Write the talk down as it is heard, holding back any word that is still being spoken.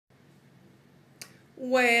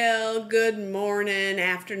Well, good morning,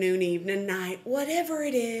 afternoon, evening, night, whatever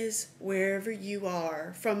it is, wherever you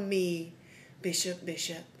are, from me, Bishop.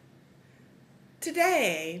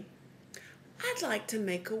 Today, I'd like to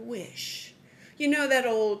make a wish. You know that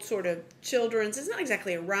old sort of children's, it's not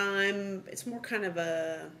exactly a rhyme, it's more kind of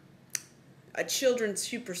a children's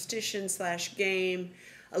superstition slash game,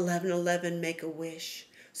 11:11, make a wish.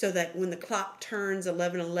 So that when the clock turns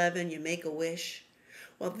 11:11, you make a wish.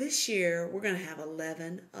 Well, this year we're going to have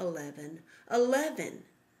 11:11:11.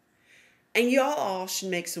 And y'all all should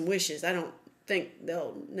make some wishes. I don't think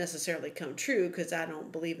they'll necessarily come true because I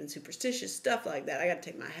don't believe in superstitious stuff like that. I got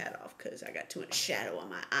to take my hat off because I got too much shadow on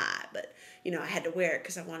my eye. But, I had to wear it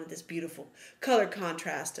because I wanted this beautiful color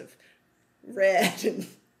contrast of red and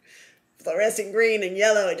fluorescent green and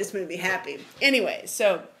yellow. It just made me happy. Anyway,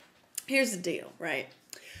 so here's the deal, right?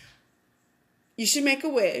 You should make a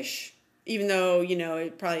wish. Even though,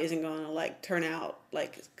 it probably isn't going to turn out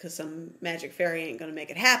because some magic fairy ain't going to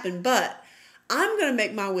make it happen. But I'm going to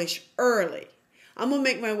make my wish early. I'm going to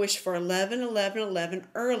make my wish for 11:11:11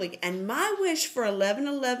 early. And my wish for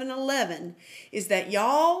 11:11:11 is that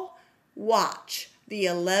y'all watch the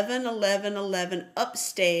 11:11:11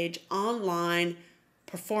 Upstage online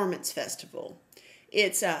performance festival.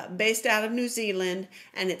 It's based out of New Zealand,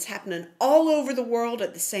 and it's happening all over the world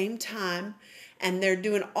at the same time. And they're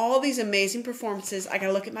doing all these amazing performances. I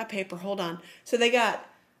gotta look at my paper. Hold on. So they got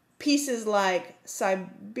pieces like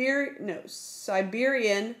Siberian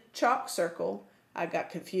chalk circle. I got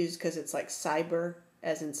confused because it's like cyber,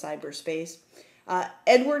 as in cyberspace.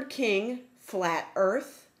 Edward King, flat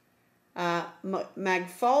Earth.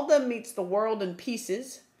 Magfalda meets the world in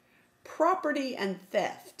pieces. Property and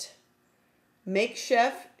theft.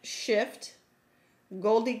 Makeshift shift.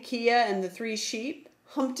 Goldie Kia and the Three Sheep.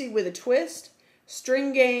 Humpty with a twist.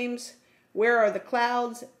 String games, where are the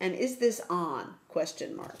clouds, and is this on? ?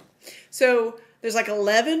 So there's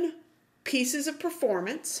 11 pieces of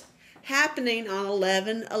performance happening on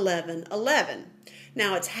 11:11:11.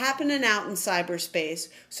 Now it's happening out in cyberspace,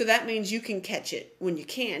 so that means you can catch it when you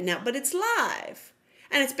can. Now, but it's live,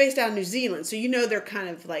 and it's based out of New Zealand, so they're kind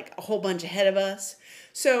of like a whole bunch ahead of us.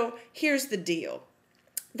 So here's the deal.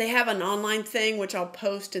 They have an online thing, which I'll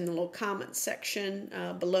post in the little comment section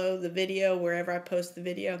below the video, wherever I post the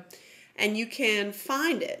video. And you can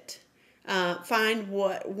find it. Find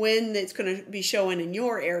when it's going to be showing in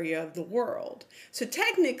your area of the world. So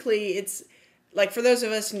technically, it's like for those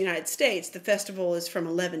of us in the United States, the festival is from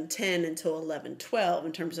 11:10 until 11:12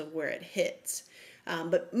 in terms of where it hits.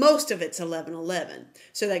 But most of it's 11:11.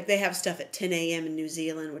 So they have stuff at 10 a.m. in New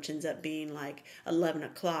Zealand, which ends up being 11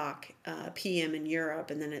 o'clock p.m. in Europe.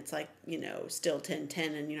 And then it's still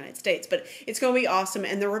 10:10 in the United States. But it's going to be awesome.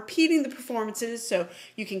 And they're repeating the performances, so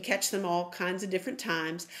you can catch them all kinds of different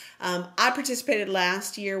times. I participated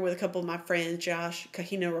last year with a couple of my friends, Josh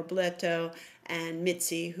Cajino Robleto, and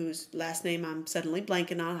Mitzi, whose last name I'm suddenly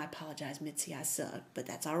blanking on. I apologize, Mitzi, I suck, but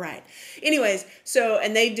that's all right. Anyways,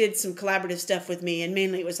 and they did some collaborative stuff with me, and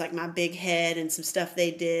mainly it was my big head and some stuff they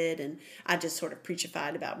did, and I just sort of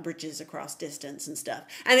preachified about bridges across distance and stuff.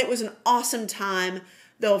 And it was an awesome time,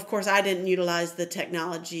 though, of course, I didn't utilize the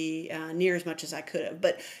technology near as much as I could have.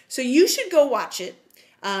 But so you should go watch it.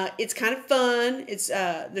 It's kind of fun.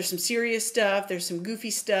 There's some serious stuff. There's some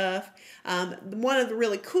goofy stuff. One of the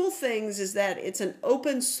really cool things is that it's an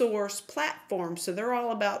open source platform. So they're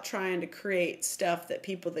all about trying to create stuff that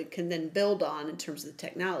people that can then build on in terms of the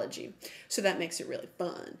technology. So that makes it really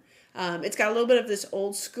fun. It's got a little bit of this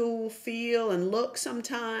old school feel and look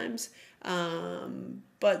sometimes.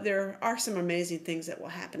 But there are some amazing things that will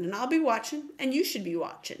happen. And I'll be watching, and you should be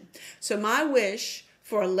watching. So my wish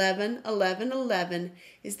for 11:11:11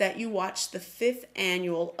 is that you watch the 5th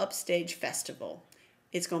annual Upstage Festival.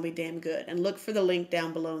 It's going to be damn good. And look for the link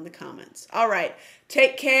down below in the comments. All right.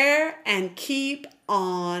 Take care and keep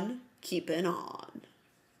on keeping on.